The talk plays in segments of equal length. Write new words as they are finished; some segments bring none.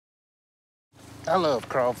I love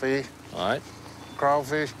crawfish. All right.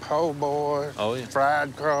 Crawfish po' boy. Oh, yeah.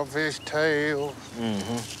 Fried crawfish tails.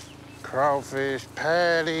 Crawfish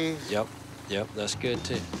patties. Yep, that's good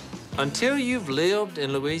too. Until you've lived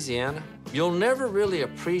in Louisiana, you'll never really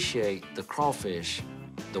appreciate the crawfish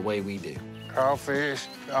the way we do. Crawfish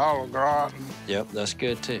au gratin. Yep, that's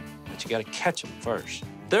good too. But you gotta catch them first.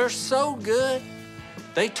 They're so good,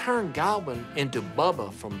 they turn Godwin into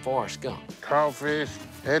Bubba from Forrest Gump. Crawfish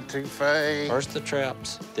etouffee. First the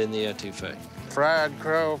traps, then the etouffee. Fried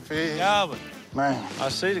crawfish. Godwin, Man, I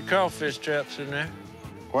see the crawfish traps in there.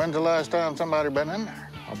 when's the last time somebody been in there?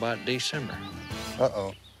 How about December?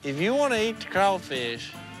 Uh-oh. If you want to eat the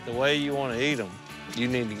crawfish the way you want to eat them, you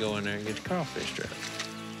need to go in there and get the crawfish traps.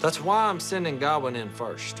 That's why I'm sending Godwin in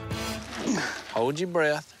first. Hold your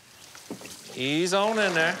breath. Ease on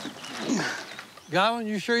in there. Godwin,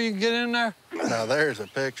 you sure you can get in there? Now, there's a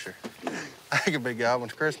picture. That could be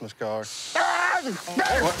Godwin's Christmas card. Ah,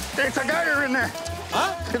 it's a gator in there.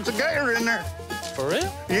 Huh? It's a gator in there. For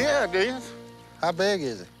real? Yeah, it is. How big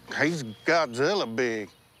is it? He's Godzilla big.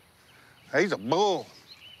 He's a bull.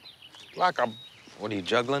 Like a What are you,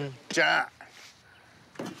 juggling? giant.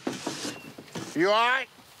 You all right?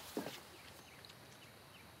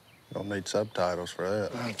 Don't need subtitles for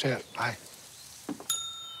that. That's it.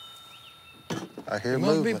 I hear It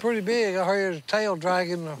must be movement. pretty big. I heard his tail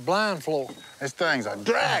dragging the blind floor. This thing's a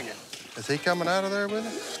dragon. Is he coming out of there with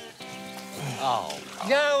it? Oh.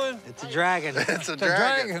 Godwin, It's a dragon. It's a the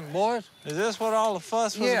dragon, boys. Is this what all the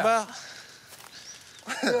fuss was Yeah. about?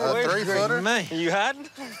 A three-footer? Me. You hiding?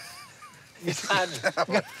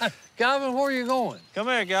 Godwin, where are you going? Come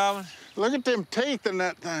here, Godwin. Look at them teeth in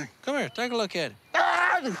that thing. Come here, take a look at it.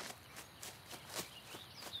 Ah!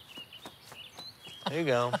 There you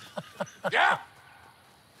go. Yeah.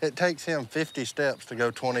 It takes him 50 steps to go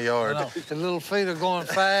 20 I yards. know. The little feet are going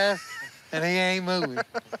fast, and he ain't moving.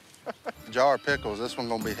 Jar of pickles, this one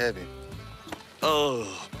gonna be heavy. Oh,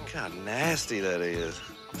 God, nasty that is.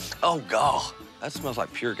 Oh, God. That smells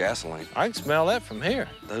like pure gasoline. I can smell that from here.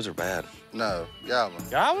 Those are bad. No, Godwin.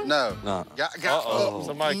 Godwin? No. No. Uh-oh.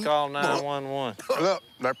 Somebody call 911. Look,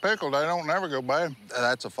 they're pickled. They don't never go bad.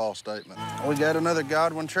 That's a false statement. We got another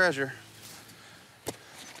Godwin treasure.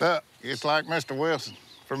 Look, it's like Mr. Wilson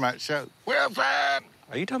from that show. Wilson!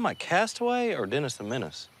 Are you talking about Castaway or Dennis the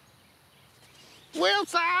Menace?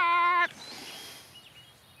 Wilson!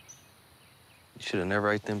 You should have never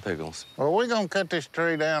ate them pickles. Well, we gonna cut this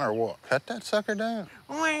tree down or what? Cut that sucker down.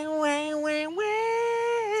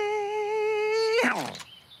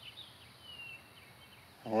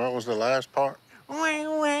 What was the last part?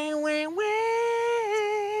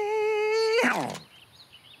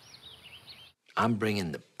 I'm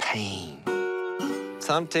bringing the pain.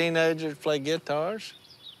 Some teenagers play guitars,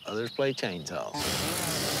 others play chainsaws.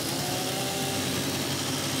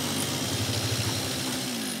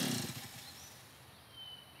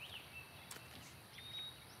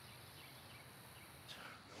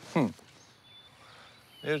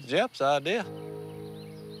 Here's Jeff's idea.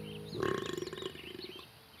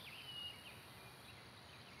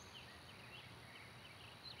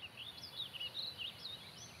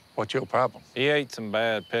 What's your problem? He ate some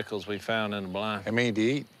bad pickles we found in the blind. How many do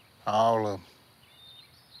you eat? All of them.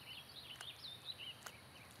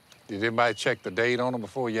 Did anybody check the date on them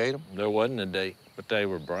before you ate them? There wasn't a date, but they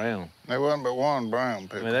were brown. There wasn't but one brown I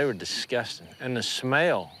pickle. mean, they were disgusting. And the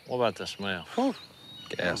smell, what about the smell?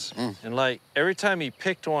 Gas. And like, every time he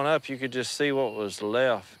picked one up, you could just see what was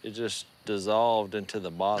left. It just dissolved into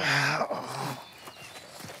the bottom.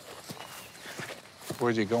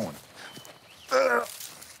 Where's he going?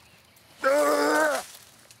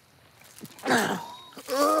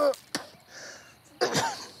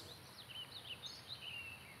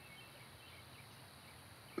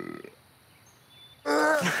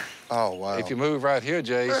 Oh, wow. If you move right here,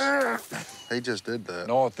 Jace, He just did that.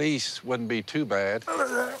 northeast wouldn't be too bad.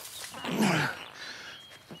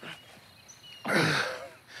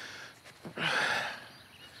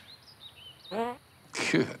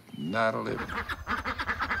 Good night of living.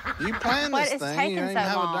 You planned What this is thing, taking you so ain't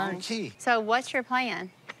have a long? darn key. So what's your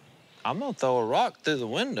plan? I'm gonna throw a rock through the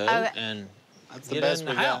window Oh, and That's the get best in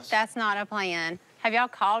the we got. house. That's not a plan. Have y'all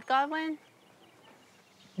called Godwin?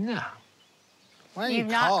 No. Why You've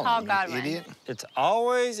not called Godwin. idiot? It's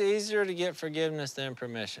always easier to get forgiveness than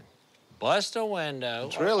permission. Bust a window.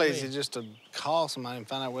 It's real easy just to call somebody and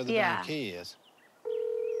find out where the Yeah. darn key is.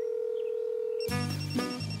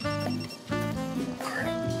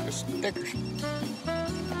 The stickers.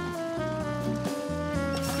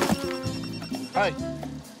 Hey.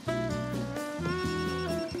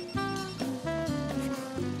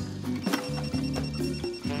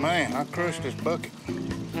 Man, I crushed this bucket.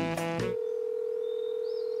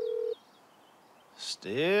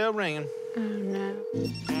 Still ringing. Oh, no.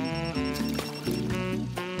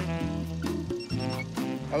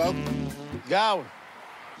 Hello? Godwin.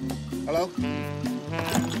 Hello?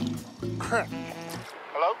 Crap.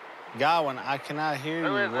 Hello? Godwin, I cannot hear you.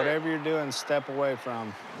 Who is it? Whatever you're doing, step away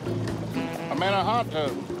from. I'm in a hot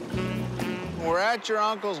tub. We're at your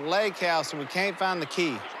uncle's lake house and we can't find the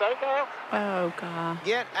key. Steakhouse? Oh, God.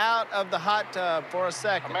 Get out of the hot tub for a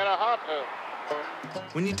second. I'm in a hot tub.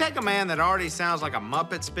 When you take a man that already sounds like a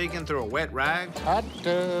Muppet speaking through a wet rag, Hot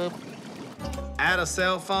tub. add a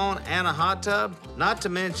cell phone and a hot tub, not to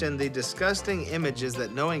mention the disgusting images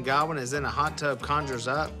that knowing Godwin is in a hot tub conjures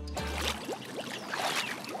up,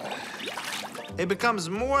 it becomes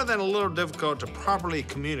more than a little difficult to properly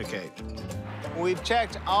communicate. We've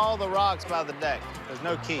checked all the rocks by the deck. There's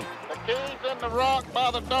no key. The key's in the rock by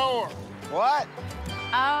the door. What?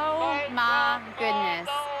 Oh, my goodness.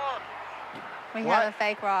 We What? have a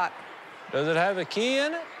fake rock. Does it have a key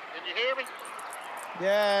in it? Can you hear me?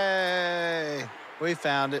 Yay! We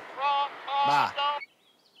found it. Rock by Bye. the door.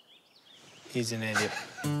 He's an idiot.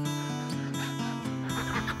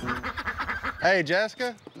 Hey,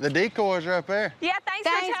 Jessica, the decoys are up there. Yeah, thanks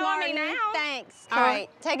for telling me now. Thanks. All right,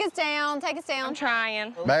 take us down. Take us down. I'm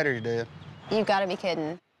trying. Battery's dead. You've got to be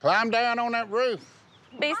kidding. Climb down on that roof.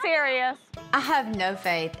 Be serious. I have no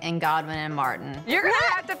faith in Godwin and Martin. You're gonna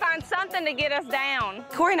have to find something to get us down.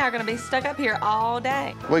 Corey and I are gonna be stuck up here all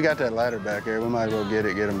day. We got that ladder back there. We might as well get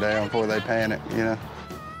them down before they panic, you know?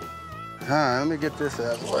 All right, let me get this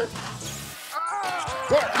out of the way.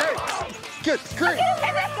 What? Hey, good grief.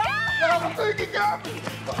 I think he got me.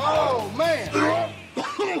 Oh, man.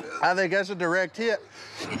 I think that's a direct hit.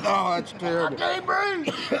 Oh, that's terrible. I can't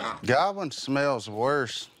breathe. Godwin smells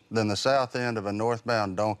worse than the south end of a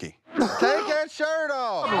northbound donkey. Take that shirt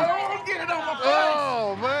off. I don't want to get it on my face.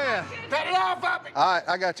 Oh, man. Take it off of me. All right,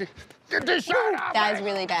 I got you. Get this shirt off. That is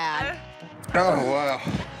really bad. Oh, wow.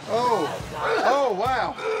 Oh,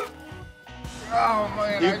 wow. Oh,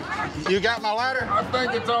 man. You got my ladder? I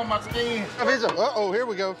think it's on my skin. Uh-oh, here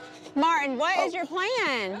we go. Martin, what is your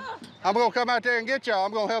plan? I'm gonna come out there and get y'all.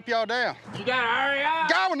 I'm gonna help y'all down. You gotta hurry up.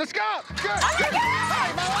 Godwin, let's go. Oh my God!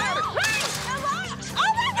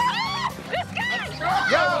 Oh my God! This guy!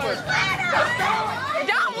 Godwin.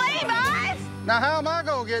 Don't leave us! Now, how am I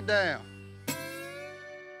gonna get down?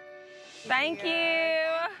 Thank you.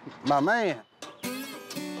 My man.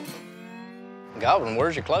 Godwin,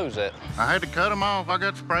 where's your clothes at? I had to cut them off. I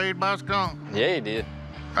got sprayed by a skunk. Yeah, you did.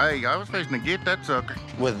 Hey, I was fixing to get that sucker.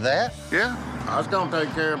 With that? Yeah, I was gonna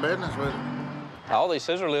take care of business with it. All these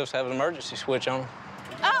scissor lifts have an emergency switch on them.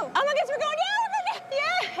 Oh my goodness, we're going down!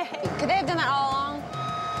 Yeah! Could they have done that all along?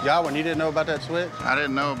 Godwin, you didn't know about that switch? I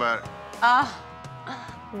didn't know about it.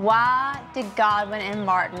 Why did Godwin and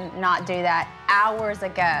Martin not do that hours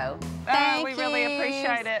ago? Thank we really yous.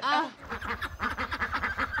 appreciate it.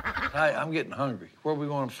 Hey, I'm getting hungry. Where are we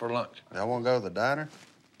going for lunch? Y'all wanna go to the diner?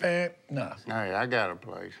 No. Hey, I got a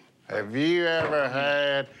place. Have you ever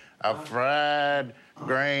had a fried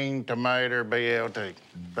green tomato BLT?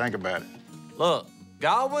 Think about it. Look,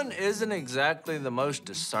 Godwin isn't exactly the most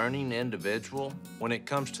discerning individual when it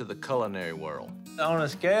comes to the culinary world. On a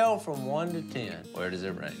scale from 1 to 10, where does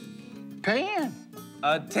it rank? 10.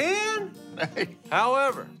 A 10?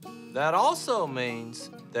 However, that also means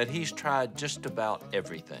that he's tried just about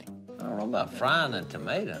everything. I don't know about frying a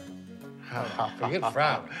tomato. Forget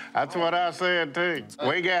frying. That's what I said, too.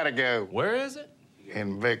 We gotta go. Where is it?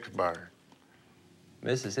 In Vicksburg.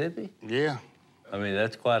 Mississippi? Yeah, I mean,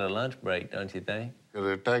 that's quite a lunch break, don't you think? because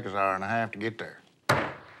it'd take us an hour and a half to get there.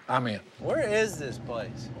 I'm in. Where is this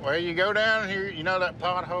place? Well, you go down here, you know that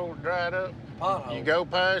pothole dried up? Pothole? You go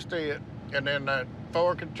past it, and then that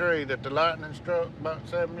fork of tree that the lightning struck about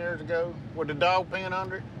 7 years ago with the dog pen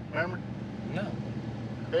under it, remember? No.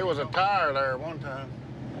 There was a tire there one time.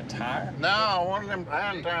 A tire? No, one of them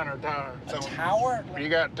hand-tiner tires. A tower? You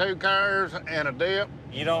got 2 cars and a dip.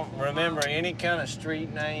 You don't remember any kind of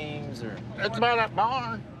street names or... It's by that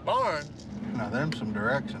barn. Barn? Now, them some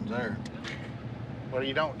directions there. Well,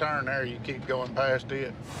 you don't turn there, you keep going past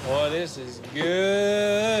it. Boy, this is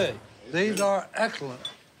good. These are excellent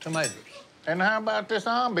tomatoes. And how about this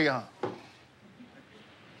ambiance?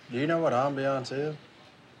 Do you know what ambiance is?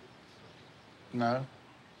 No.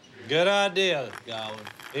 Good idea, Godwin.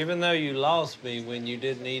 Even though you lost me when you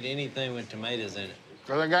didn't eat anything with tomatoes in it.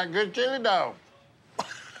 Because I got good chili dogs.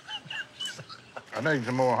 I need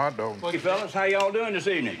some more hot dogs. Hey, fellas, how y'all doing this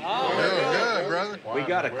evening? Good, brother. We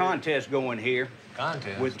got a contest going here.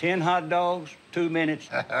 Contest? With 10 hot dogs, 2 minutes,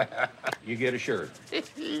 you get a shirt.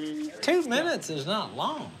 2 minutes is not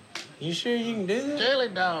long. You sure you can do that? Chili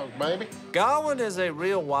dogs, baby. Godwin is a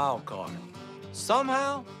real wild card.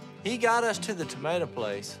 Somehow, he got us to the tomato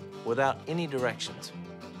place without any directions.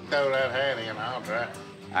 Throw that hat in, I'll try.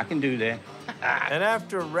 I can do that. And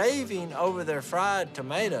after raving over their fried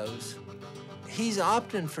tomatoes, he's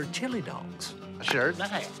opting for chili dogs. Shirt and a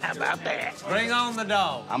hat. How about that? Bring on the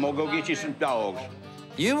dog. I'm gonna go get you some dogs.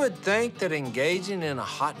 You would think that engaging in a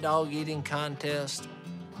hot dog eating contest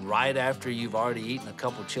right after you've already eaten a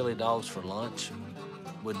couple chili dogs for lunch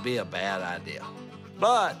would be a bad idea.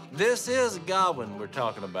 But this is Godwin we're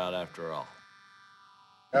talking about after all.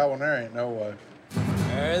 Godwin, there ain't no way.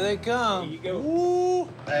 There they come. Here you go. Woo.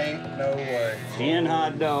 Ain't no way. 10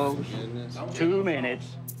 hot dogs, 2 minutes.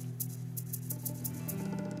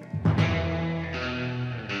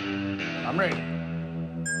 I'm ready.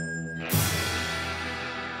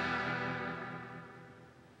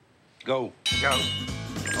 Go. Go.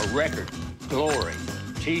 A record, glory,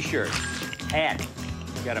 T-shirt, hat.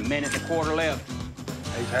 Got 1.25 minutes left.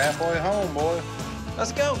 He's halfway home, boy.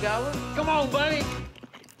 Let's go, Godwin. Come on, buddy.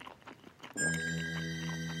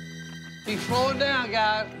 He's slowing down,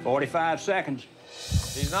 guys. 45 seconds.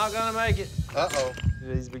 He's not gonna make it. Uh-oh.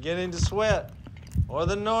 He's beginning to sweat, more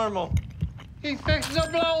than normal. He's fixing to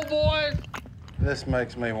blow, boys. This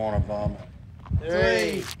makes me want to vomit.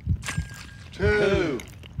 3, 2,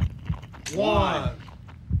 1.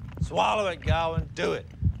 Swallow it, Godwin. Do it.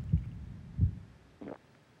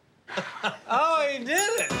 Oh, he did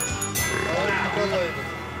it.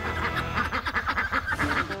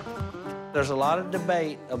 There's a lot of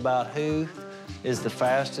debate about who is the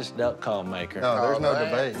fastest duck call maker. No, there's no that-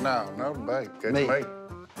 debate. No debate. It's Me. me.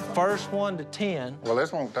 First one to 10 Well,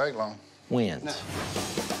 this won't take long. wins.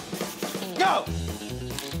 Go.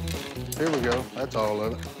 Here we go. That's all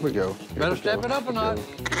of it. Here we go. Here Better we step go. it up a notch.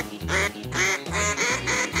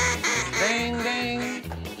 Ding, ding.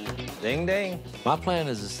 Ding, ding. My plan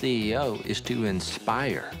as a CEO is to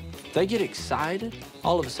inspire. They get excited.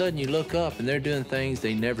 All of a sudden, you look up and they're doing things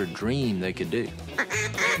they never dreamed they could do.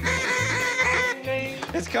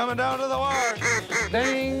 It's coming down to the wire.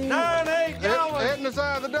 Ding. 9, 8, going. Hitting the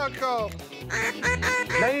side of the duck call.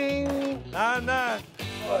 Ding. 9, 9.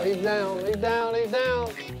 Oh, he's down, he's down, he's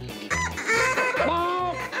down.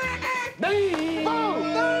 Ball. Ding.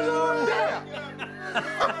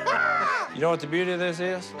 You know what the beauty of this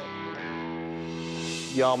is?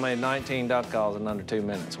 Y'all made 19 duck calls in under 2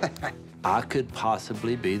 minutes. I could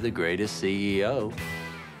possibly be the greatest CEO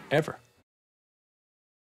ever.